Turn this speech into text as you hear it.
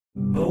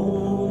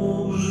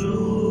Bonjour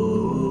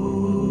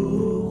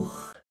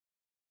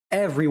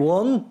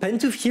everyone,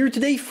 Pantoufleee here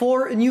today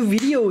for a new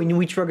video in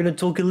which we're going to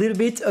talk a little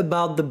bit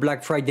about the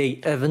Black Friday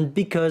event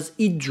because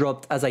it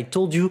dropped, as I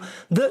told you,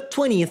 the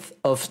 20th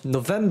of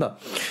November.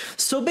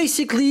 So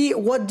basically,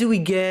 what do we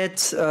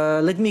get?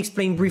 Let me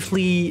explain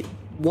briefly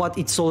what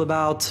it's all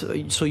about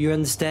so you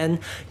understand.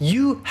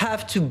 You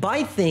have to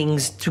buy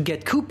things to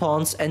get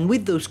coupons, and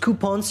with those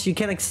coupons you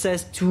can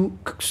access to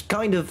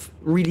kind of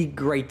really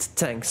great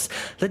tanks.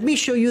 Let me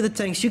show you the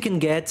tanks you can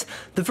get.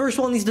 The first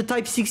one is the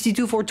Type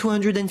 62 for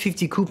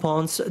 250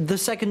 coupons. The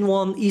second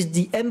one is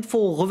the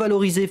M4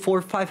 Revalorisé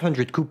for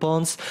 500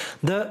 coupons.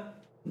 The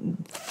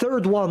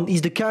third one is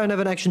the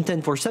Caravan Action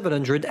 10 for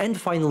 700, and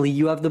finally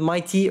you have the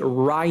mighty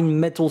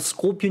Rheinmetall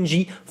Scorpion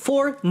G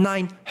for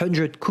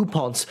 900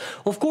 coupons.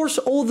 Of course,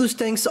 all those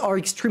tanks are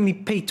extremely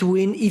pay to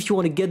win. If you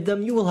want to get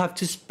them, you will have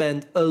to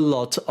spend a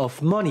lot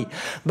of money.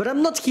 But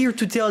I'm not here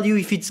to tell you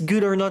if it's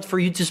good or not for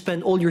you to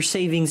spend all your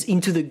savings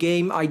into the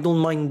game. I don't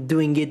mind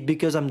doing it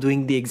because I'm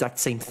doing the exact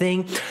same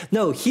thing.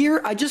 No, here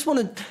I just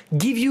want to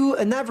give you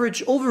an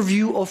average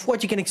overview of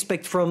what you can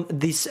expect from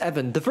this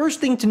event. The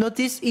first thing to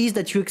notice is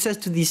that you access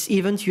to this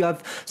event, you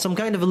have some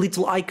kind of a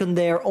little icon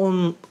there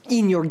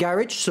in your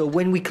garage. So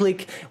when we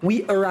click,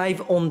 we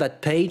arrive on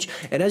that page,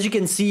 and as you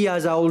can see,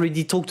 as I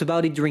already talked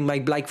about it during my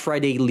Black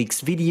Friday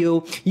leaks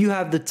video, you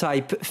have the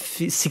Type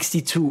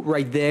 62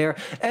 right there,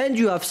 and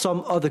you have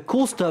some other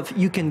cool stuff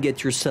you can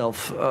get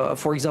yourself.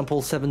 For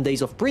example, 7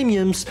 days of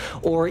premiums,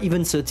 or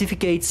even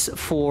certificates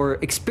for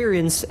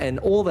experience and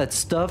all that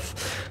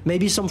stuff.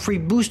 Maybe some free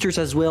boosters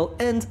as well,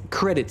 and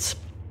credits.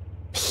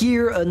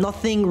 Here,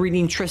 nothing really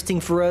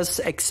interesting for us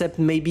except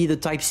maybe the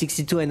Type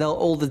 62 and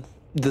all the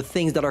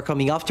things that are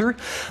coming after.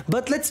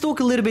 But let's talk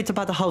a little bit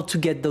about how to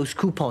get those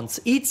coupons.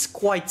 It's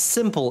quite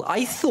simple.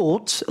 I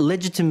thought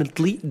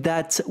legitimately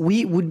that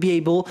we would be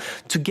able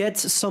to get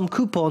some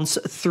coupons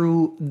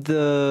through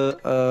the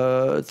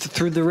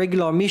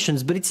regular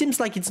missions, but it seems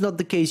like it's not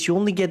the case. You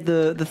only get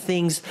the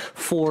things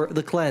for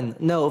the clan.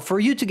 No, for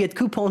you to get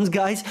coupons,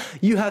 guys,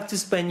 you have to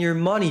spend your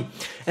money.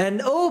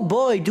 And oh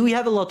boy, do we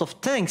have a lot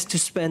of tanks to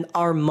spend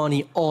our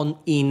money on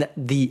in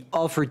the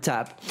offer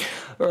tab.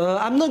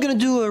 I'm not going to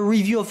do a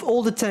review of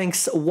all the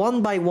tanks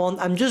one by one.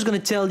 I'm just going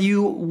to tell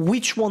you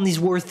which one is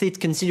worth it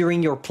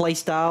considering your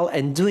playstyle,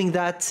 and doing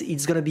that,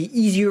 it's going to be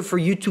easier for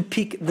you to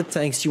pick the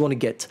tanks you want to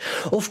get.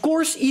 Of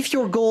course, if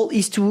your goal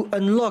is to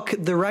unlock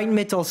the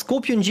Rheinmetall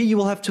Scorpion G, you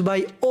will have to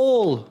buy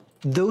all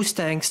those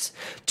tanks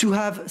to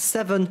have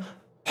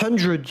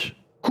 700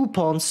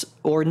 coupons,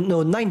 or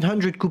no,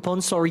 900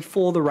 coupons, sorry,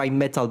 for the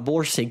Rheinmetall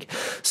Borsig.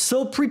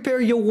 So prepare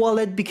your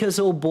wallet because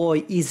oh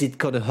boy, is it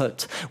gonna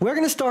hurt. We're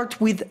gonna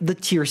start with the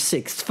tier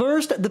 6.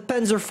 First, the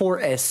Panzer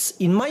IV-S.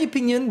 In my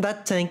opinion,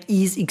 that tank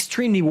is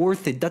extremely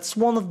worth it. That's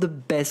one of the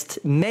best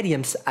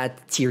mediums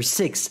at tier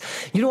 6.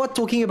 You know what,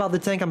 talking about the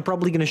tank, I'm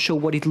probably gonna show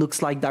what it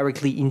looks like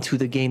directly into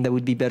the game. That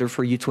would be better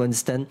for you to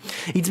understand.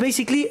 It's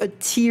basically a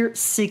tier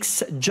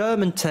 6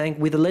 German tank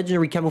with a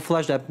legendary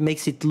camouflage that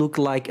makes it look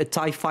like a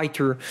TIE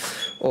fighter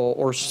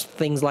or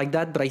things like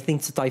that, but I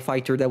think it's a TIE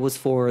fighter. That was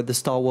for the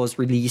Star Wars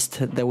released.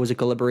 There was a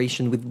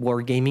collaboration with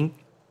Wargaming.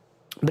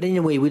 But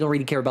anyway, we don't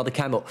really care about the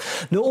camo.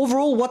 Now,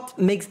 overall, what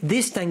makes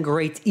this tank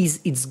great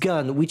is its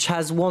gun, which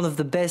has one of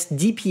the best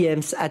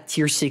DPMs at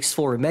tier 6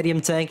 for a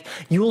medium tank.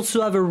 You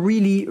also have a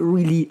really,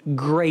 really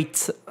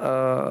great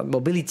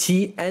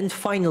mobility, and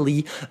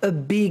finally, a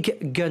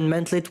big gun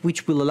mantlet,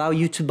 which will allow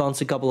you to bounce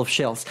a couple of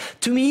shells.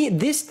 To me,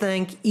 this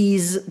tank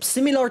is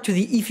similar to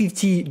the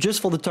E50 just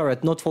for the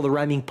turret, not for the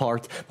ramming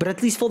part. But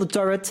at least for the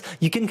turret,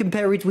 you can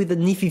compare it with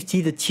an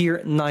E50, the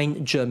tier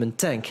 9 German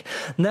tank.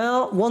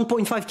 Now,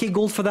 1.5k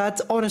gold for that.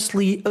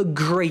 Honestly, a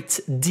great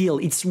deal.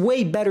 It's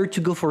way better to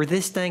go for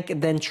this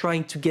tank than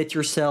trying to get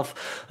yourself,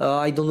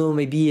 I don't know,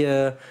 maybe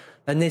an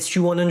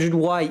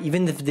SU-100Y,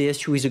 even if the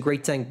SU is a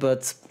great tank,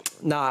 but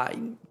nah,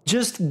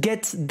 just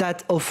get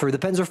that offer. The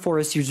Panzer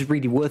IV-S is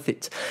really worth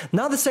it.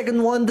 Now the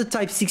second one, the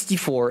Type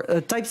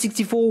 64. Type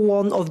 64,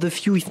 one of the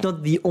few, if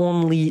not the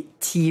only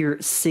tier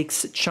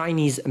 6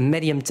 Chinese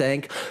medium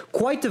tank.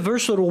 Quite a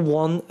versatile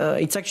one.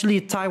 It's actually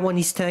a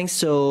Taiwanese tank,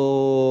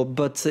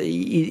 but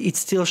it's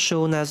still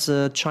shown as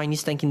a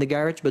Chinese tank in the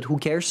garage, but who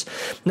cares?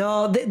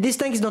 Now, this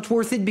tank is not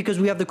worth it because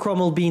we have the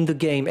Cromwell B in the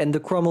game, and the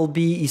Cromwell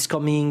B is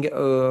coming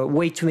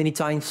way too many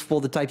times for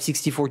the Type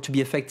 64 to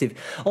be effective.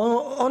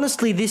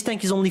 Honestly, this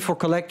tank is only for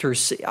collectors.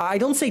 I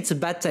don't say it's a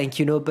bad tank,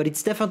 you know, but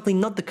it's definitely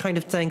not the kind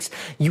of tanks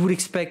you would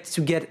expect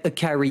to get a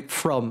carry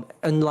from,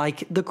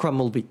 unlike the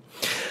Cromwell.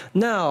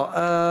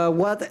 Now,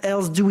 what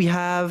else do we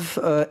have?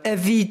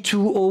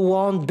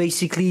 FV201,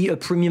 basically a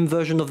premium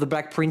version of the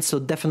Black Prince, so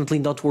definitely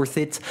not worth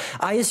it.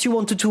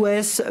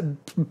 ISU-122S,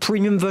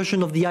 premium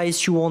version of the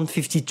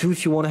ISU-152.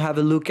 If you want to have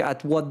a look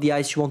at what the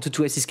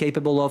ISU-122S is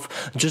capable of,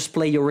 just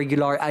play your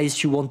regular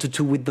ISU-122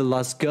 with the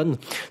last gun.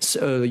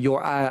 So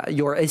your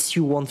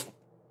SU-1...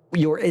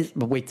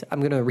 wait,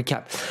 I'm gonna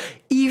recap.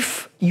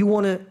 If you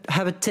want to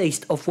have a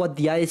taste of what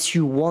the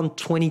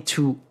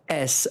ISU-122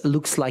 S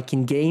looks like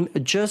in game,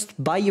 just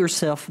buy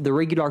yourself the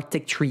regular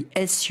Tech Tree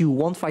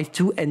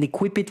SU-152 and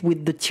equip it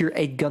with the tier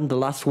 8 gun, the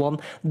last one.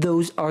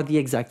 Those are the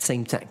exact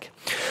same tank.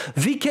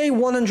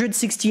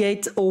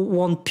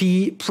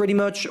 VK-16801P, pretty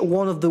much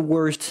one of the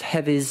worst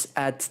heavies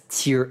at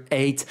tier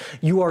 8.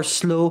 You are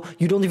slow,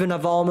 you don't even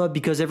have armor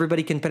because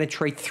everybody can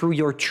penetrate through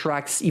your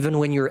tracks even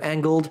when you're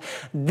angled.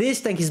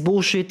 This tank is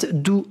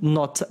bullshit, do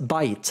not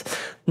buy it.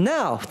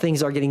 Now,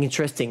 things are getting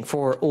interesting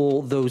for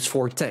all those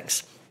 4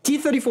 tanks.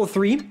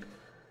 T-34-3.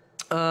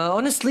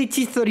 Honestly,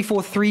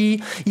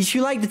 T-34-3, if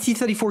you like the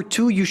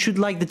T-34-2, you should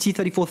like the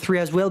T-34-3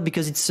 as well,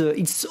 because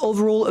it's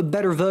overall a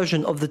better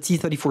version of the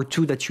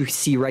T-34-2 that you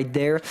see right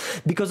there.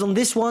 Because on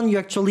this one, you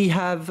actually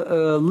have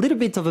a little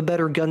bit of a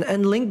better gun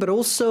handling, but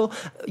also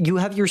you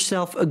have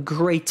yourself a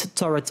great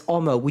turret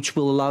armor, which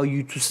will allow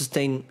you to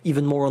sustain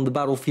even more on the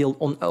battlefield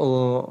on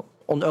earl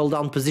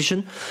down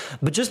position.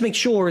 But just make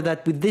sure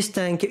that with this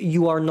tank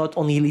you are not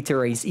on elite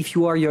terrains. If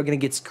you are, you're gonna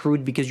get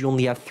screwed because you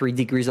only have 3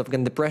 degrees of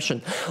gun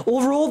depression.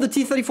 Overall, the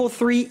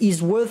T-34-3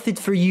 is worth it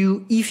for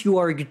you if you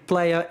are a good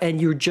player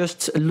and you're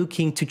just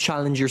looking to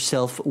challenge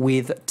yourself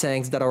with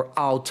tanks that are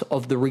out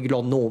of the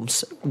regular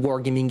norms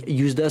Wargaming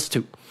used us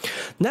to.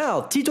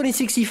 Now,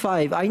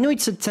 T-2065, I know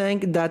it's a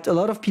tank that a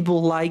lot of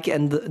people like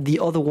and the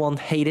other one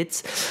hate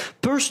it.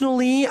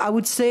 Personally, I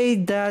would say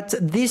that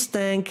this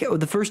tank,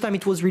 the first time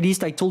it was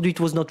released, I told you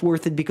it was not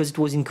worth it because it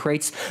was in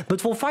crates.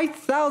 But for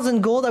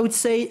 5,000 gold, I would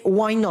say,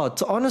 why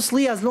not?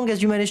 Honestly, as long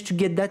as you manage to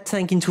get that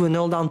tank into an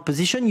all-down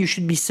position, you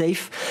should be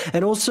safe.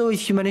 And also,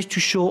 if you manage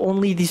to show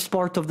only this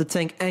part of the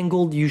tank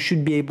angled, you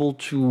should be able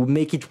to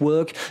make it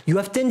work. You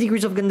have 10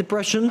 degrees of gun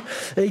depression.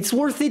 It's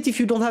worth it if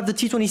you don't have the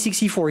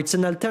T-2064. It's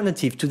an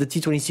alternative to the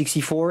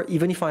T-2064,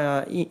 even if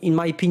in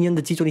my opinion,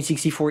 the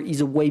T-2064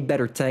 is a way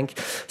better tank.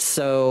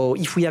 So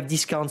if we have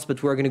discounts,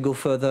 but we're going to go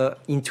further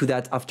into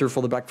that after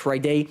for the Black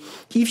Friday.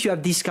 If you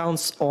have discounts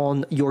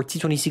on your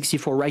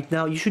T-2064 right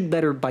now, you should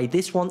better buy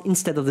this one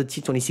instead of the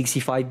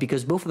T-2065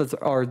 because both of them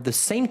are the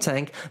same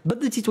tank,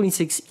 but the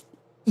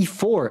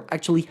T-26E4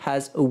 actually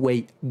has a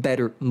way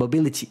better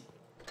mobility.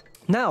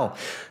 Now,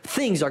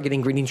 things are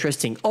getting really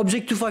interesting.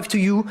 Object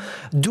 252U,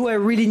 do I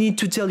really need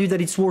to tell you that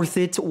it's worth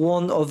it?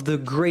 One of the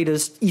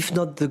greatest, if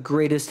not the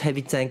greatest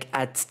heavy tank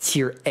at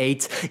tier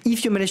 8.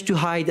 If you manage to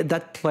hide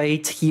that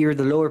plate here,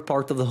 the lower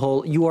part of the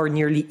hull, you are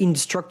nearly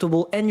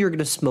indestructible and you're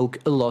gonna smoke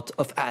a lot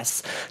of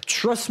ass.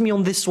 Trust me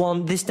on this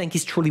one, this tank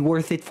is truly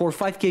worth it for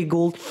 5k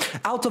gold.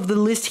 Out of the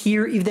list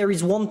here, if there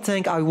is one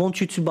tank I want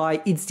you to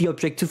buy, it's the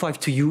Object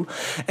 252U.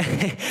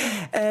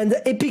 And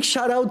epic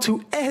shout out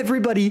to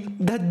everybody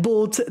that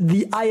bought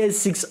the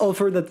IS-6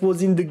 offer that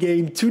was in the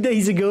game 2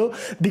 days ago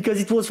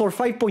because it was for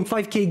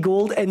 5.5k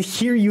gold, and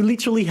here you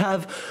literally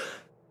have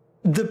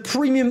the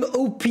premium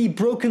OP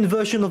broken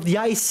version of the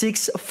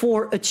IS-6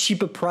 for a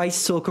cheaper price.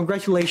 So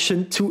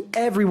congratulations to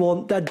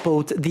everyone that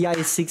bought the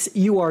IS-6.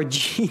 You are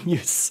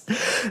genius.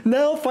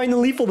 Now,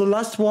 finally, for the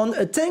last one,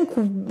 a tank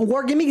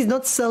Wargaming is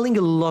not selling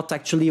a lot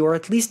actually, or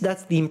at least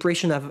that's the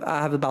impression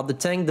I have about the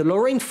tank, the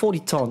Lorraine 40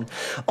 ton.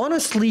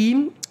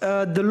 Honestly,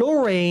 the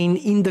Lorraine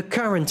in the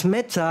current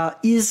meta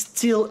is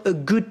still a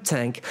good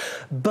tank,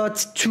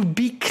 but to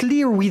be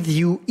clear with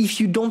you, if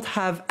you don't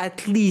have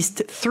at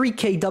least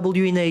 3k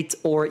WN8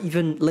 or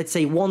even let's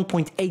say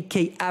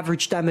 1.8k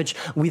average damage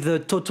with a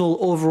total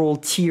overall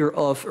tier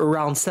of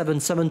around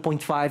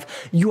 7.5,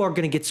 you are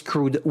gonna get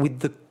screwed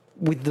with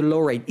the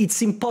Lorraine. It's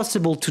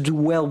impossible to do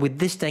well with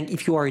this tank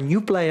if you are a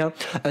new player,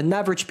 an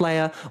average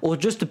player, or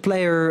just a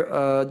player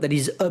that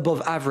is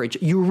above average.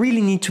 You really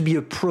need to be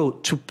a pro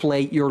to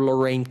play your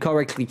Lorraine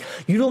correctly.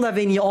 You don't have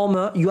any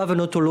armor, you have an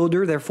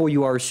autoloader, therefore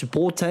you are a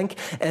support tank,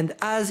 and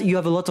as you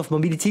have a lot of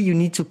mobility, you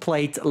need to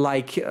play it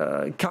like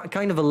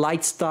kind of a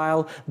light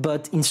style,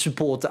 but in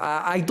support.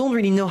 I don't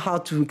really know how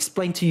to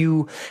explain to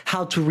you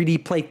how to really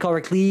play it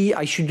correctly.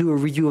 I should do a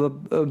review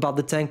about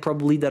the tank,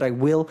 probably that I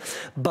will,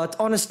 but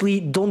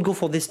honestly, don't go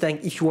for this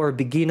tank if you are a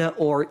beginner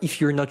or if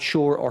you're not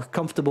sure or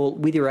comfortable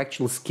with your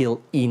actual skill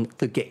in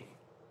the game.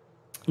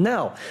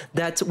 Now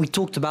that we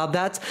talked about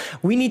that,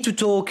 we need to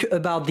talk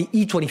about the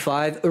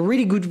E25, a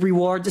really good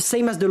reward,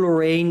 same as the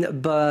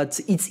Lorraine, but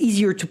it's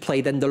easier to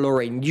play than the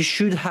Lorraine. You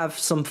should have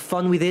some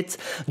fun with it.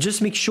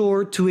 Just make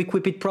sure to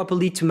equip it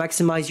properly to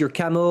maximize your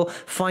camo,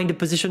 find a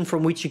position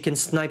from which you can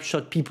snipe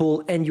shot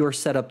people, and you're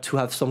set up to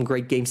have some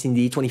great games in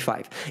the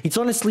E25. It's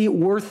honestly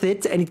worth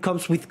it, and it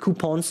comes with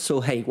coupons,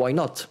 so hey, why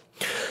not?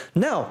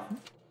 Now,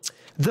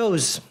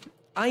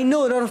 I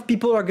know a lot of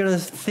people are gonna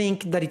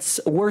think that it's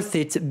worth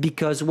it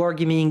because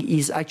Wargaming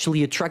is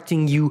actually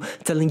attracting you,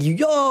 telling you,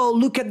 yo,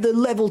 look at the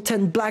level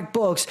 10 black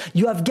box,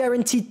 you have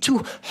guaranteed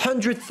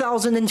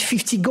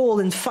 200,050 gold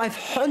and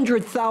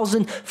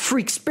 500,000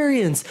 free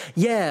experience.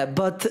 Yeah,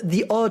 but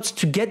the odds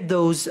to get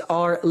those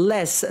are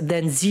less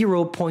than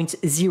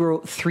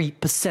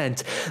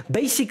 0.03%.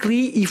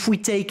 Basically, if we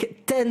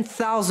take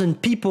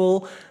 10,000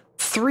 people,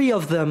 3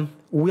 of them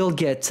will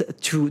get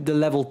to the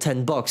level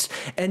 10 box.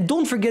 And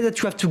don't forget that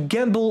you have to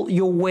gamble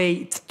your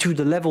way to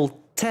the level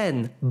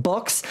 10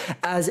 bucks,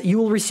 as you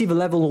will receive a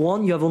level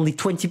 1. You have only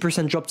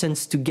 20% drop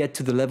chance to get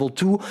to the level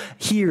 2.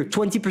 Here,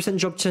 20%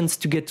 drop chance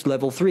to get to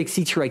level 3,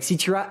 etc.,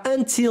 etc.,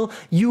 until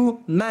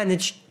you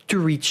manage to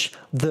reach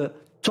the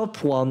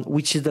top one,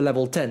 which is the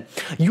level 10.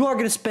 You are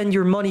going to spend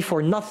your money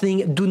for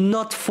nothing. Do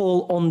not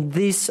fall on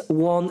this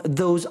one.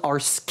 Those are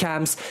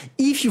scams.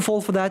 If you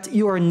fall for that,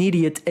 you are an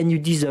idiot and you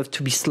deserve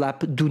to be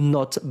slapped. Do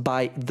not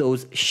buy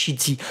those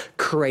shitty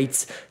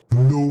crates.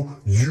 No,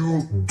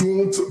 you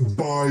don't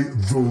buy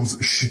those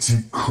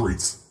shitty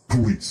crates,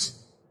 please.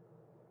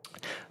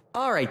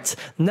 All right,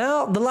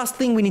 now the last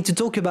thing we need to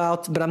talk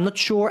about, but I'm not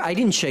sure, I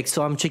didn't check,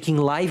 so I'm checking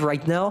live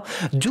right now.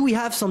 Do we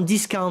have some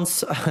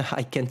discounts?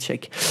 I can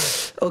check.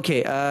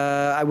 Okay,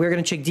 we're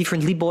gonna check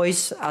differently,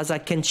 boys, as I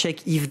can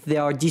check if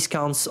there are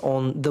discounts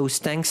on those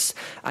tanks.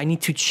 I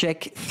need to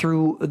check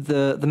through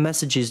the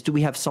messages. Do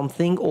we have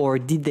something, or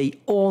did they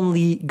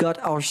only got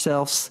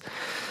ourselves?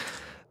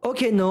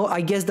 Okay, no,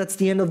 I guess that's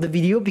the end of the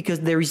video,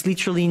 because there is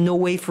literally no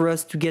way for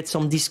us to get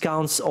some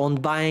discounts on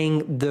buying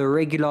the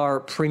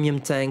regular premium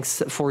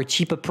tanks for a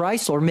cheaper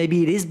price, or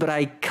maybe it is, but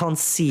I can't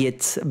see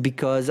it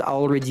because I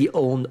already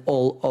own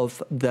all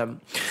of them.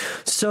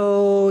 So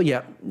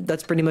yeah,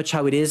 that's pretty much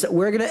how it is.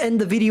 We're gonna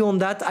end the video on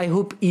that. I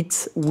hope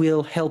it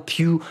will help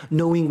you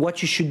knowing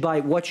what you should buy,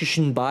 what you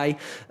shouldn't buy.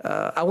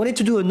 I wanted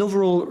to do an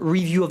overall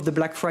review of the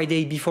Black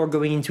Friday before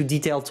going into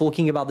detail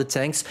talking about the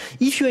tanks.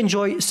 If you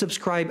enjoy,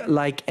 subscribe,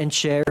 like, and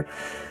share.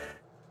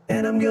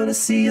 And I'm gonna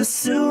see you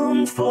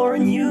soon for a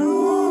new